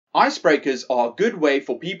Icebreakers are a good way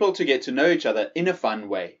for people to get to know each other in a fun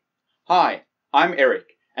way. Hi, I'm Eric,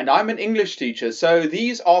 and I'm an English teacher, so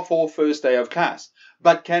these are for first day of class,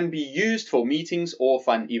 but can be used for meetings or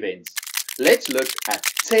fun events. Let's look at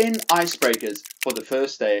 10 icebreakers for the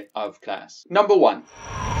first day of class. Number 1.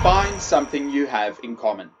 Find something you have in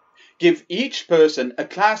common. Give each person a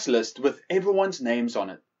class list with everyone's names on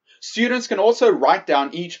it. Students can also write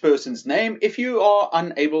down each person's name if you are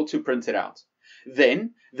unable to print it out.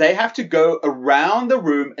 Then they have to go around the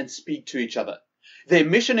room and speak to each other. Their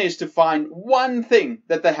mission is to find one thing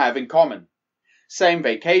that they have in common. Same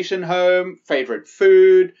vacation home, favorite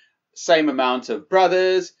food, same amount of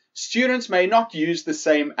brothers. Students may not use the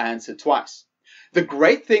same answer twice. The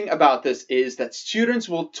great thing about this is that students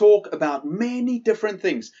will talk about many different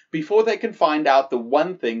things before they can find out the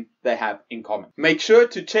one thing they have in common. Make sure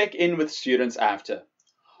to check in with students after.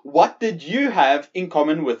 What did you have in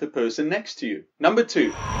common with the person next to you? Number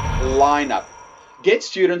 2, line up. Get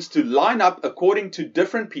students to line up according to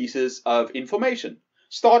different pieces of information.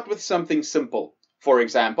 Start with something simple. For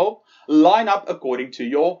example, line up according to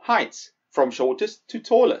your heights, from shortest to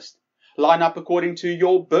tallest. Line up according to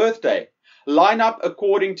your birthday. Line up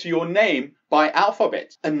according to your name by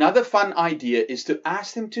alphabet. Another fun idea is to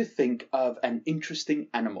ask them to think of an interesting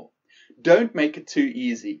animal. Don't make it too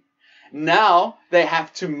easy. Now they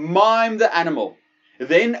have to mime the animal,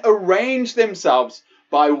 then arrange themselves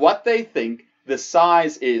by what they think the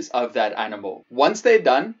size is of that animal. Once they're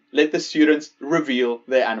done, let the students reveal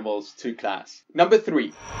their animals to class. Number 3,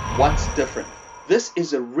 what's different? This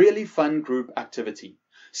is a really fun group activity.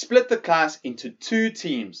 Split the class into 2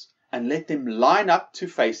 teams and let them line up to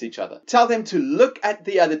face each other. Tell them to look at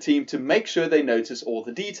the other team to make sure they notice all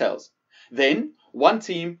the details. Then one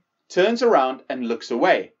team turns around and looks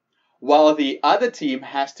away, while the other team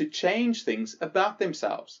has to change things about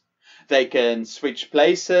themselves. They can switch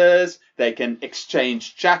places, they can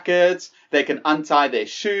exchange jackets, they can untie their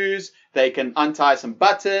shoes, they can untie some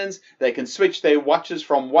buttons, they can switch their watches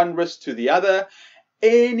from one wrist to the other.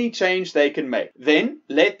 Any change they can make. Then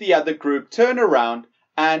let the other group turn around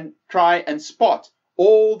and try and spot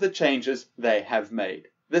all the changes they have made.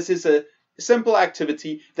 This is a simple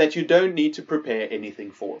activity that you don't need to prepare anything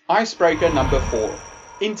for. Icebreaker number 4.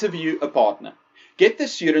 Interview a partner. Get the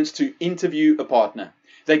students to interview a partner.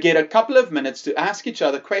 They get a couple of minutes to ask each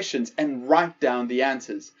other questions and write down the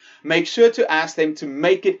answers. Make sure to ask them to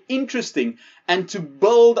make it interesting and to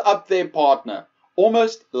build up their partner,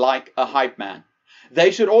 almost like a hype man.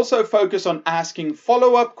 They should also focus on asking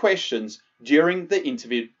follow-up questions during the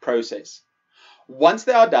interview process. Once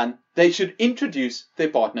they are done, they should introduce their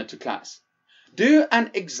partner to class. Do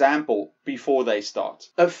an example before they start.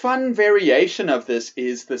 A fun variation of this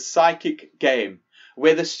is the psychic game,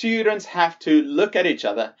 where the students have to look at each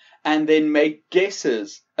other and then make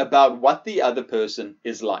guesses about what the other person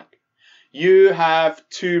is like. You have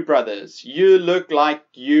 2 brothers. You look like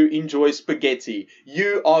you enjoy spaghetti.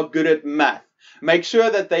 You are good at math. Make sure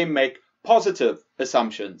that they make positive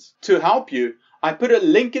assumptions. To help you, I put a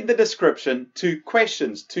link in the description to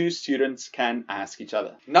questions 2 students can ask each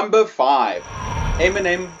other. Number 5,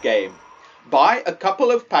 M&M game. Buy a couple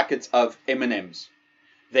of packets of M&Ms.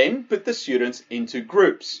 Then put the students into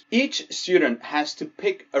groups. Each student has to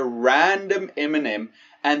pick a random M&M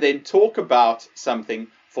and then talk about something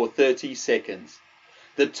for 30 seconds.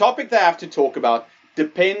 The topic they have to talk about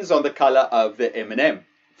depends on the color of the M&M.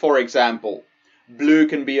 For example, blue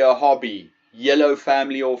can be a hobby, yellow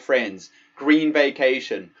family or friends, green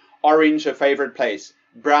vacation, orange a favorite place,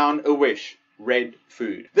 brown a wish, red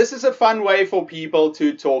food. This is a fun way for people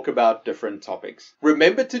to talk about different topics.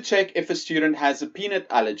 Remember to check if a student has a peanut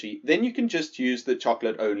allergy, then you can just use the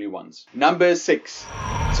chocolate only ones. Number 6,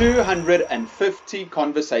 250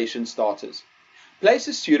 conversation starters. Place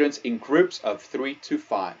the students in groups of 3 to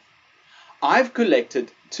 5. I've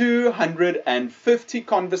collected 250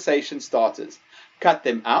 conversation starters. Cut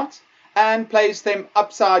them out and place them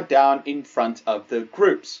upside down in front of the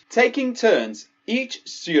groups. Taking turns, each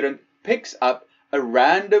student picks up a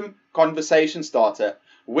random conversation starter,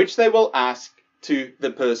 which they will ask to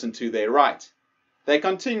the person to their right. They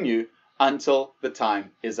continue until the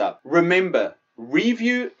time is up. Remember,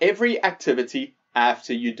 review every activity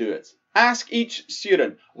after you do it. Ask each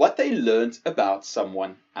student what they learned about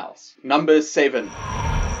someone else. Number 7,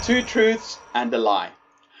 2 truths and a lie.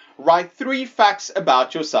 Write 3 facts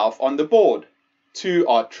about yourself on the board. 2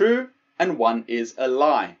 are true and 1 is a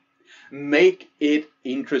lie. Make it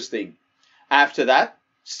interesting. After that,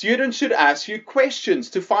 students should ask you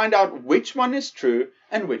questions to find out which one is true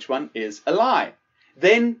and which one is a lie.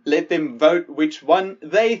 Then let them vote which one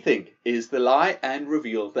they think is the lie and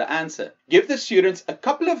reveal the answer. Give the students a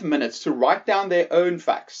couple of minutes to write down their own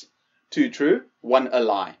facts. 2 true, 1 a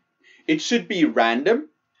lie. It should be random,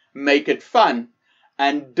 make it fun,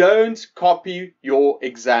 and don't copy your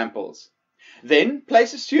examples. Then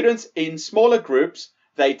place the students in smaller groups.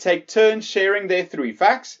 They take turns sharing their 3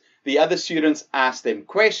 facts. The other students ask them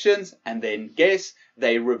questions and then guess.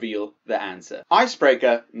 They reveal the answer.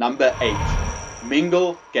 Icebreaker number 8.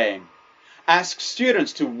 Mingle game. Ask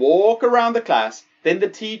students to walk around the class. Then the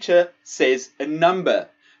teacher says a number.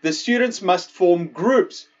 The students must form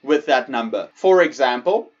groups with that number. For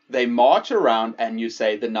example, they march around and you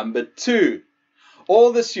say the number 2.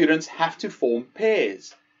 All the students have to form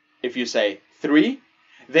pairs. If you say 3,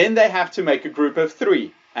 then they have to make a group of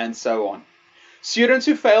 3, and so on. Students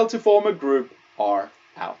who fail to form a group are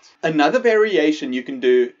out. Another variation you can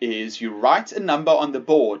do is you write a number on the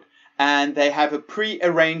board and they have a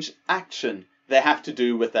pre-arranged action they have to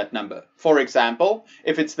do with that number. For example,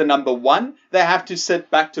 if it's the number 1, they have to sit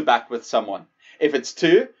back to back with someone. If it's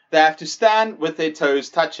 2, they have to stand with their toes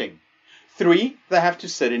touching. 3, they have to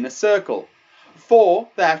sit in a circle. 4,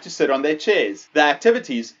 they have to sit on their chairs. The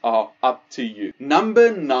activities are up to you.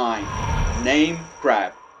 Number 9, name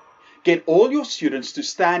grab. Get all your students to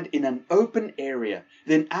stand in an open area,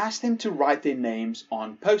 then ask them to write their names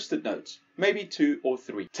on post-it notes, maybe 2 or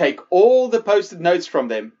 3. Take all the post-it notes from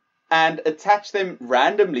them and attach them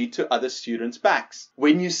randomly to other students' backs.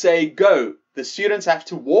 When you say go, the students have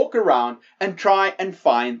to walk around and try and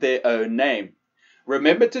find their own name.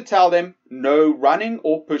 Remember to tell them no running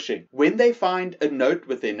or pushing. When they find a note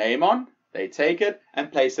with their name on, they take it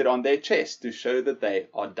and place it on their chest to show that they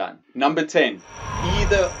are done. Number 10,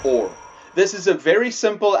 either or. This is a very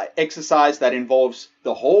simple exercise that involves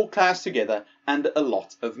the whole class together and a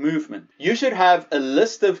lot of movement. You should have a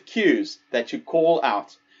list of cues that you call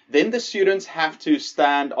out. Then the students have to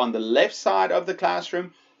stand on the left side of the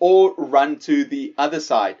classroom or run to the other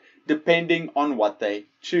side, depending on what they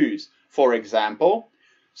choose. For example,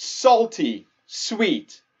 salty,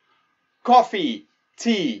 sweet, coffee,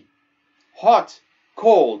 tea, hot,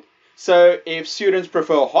 cold. So if students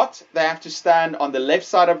prefer hot, they have to stand on the left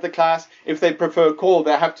side of the class. If they prefer cold,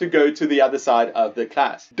 they have to go to the other side of the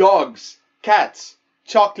class. Dogs, cats,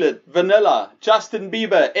 chocolate, vanilla, Justin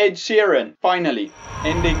Bieber, Ed Sheeran. Finally,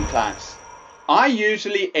 ending class. I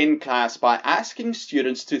usually end class by asking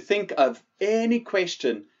students to think of any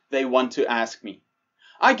question they want to ask me.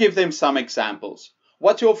 I give them some examples.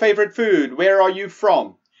 What's your favorite food? Where are you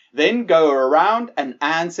from? Then go around and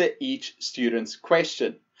answer each student's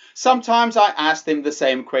question. Sometimes I ask them the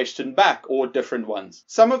same question back or different ones.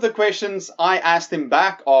 Some of the questions I ask them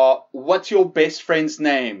back are, what's your best friend's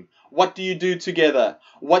name? What do you do together?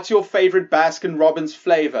 What's your favorite Baskin-Robbins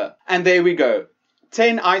flavor? And there we go.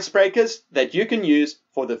 10 icebreakers that you can use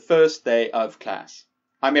for the first day of class.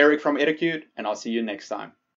 I'm Eric from Edicute, and I'll see you next time.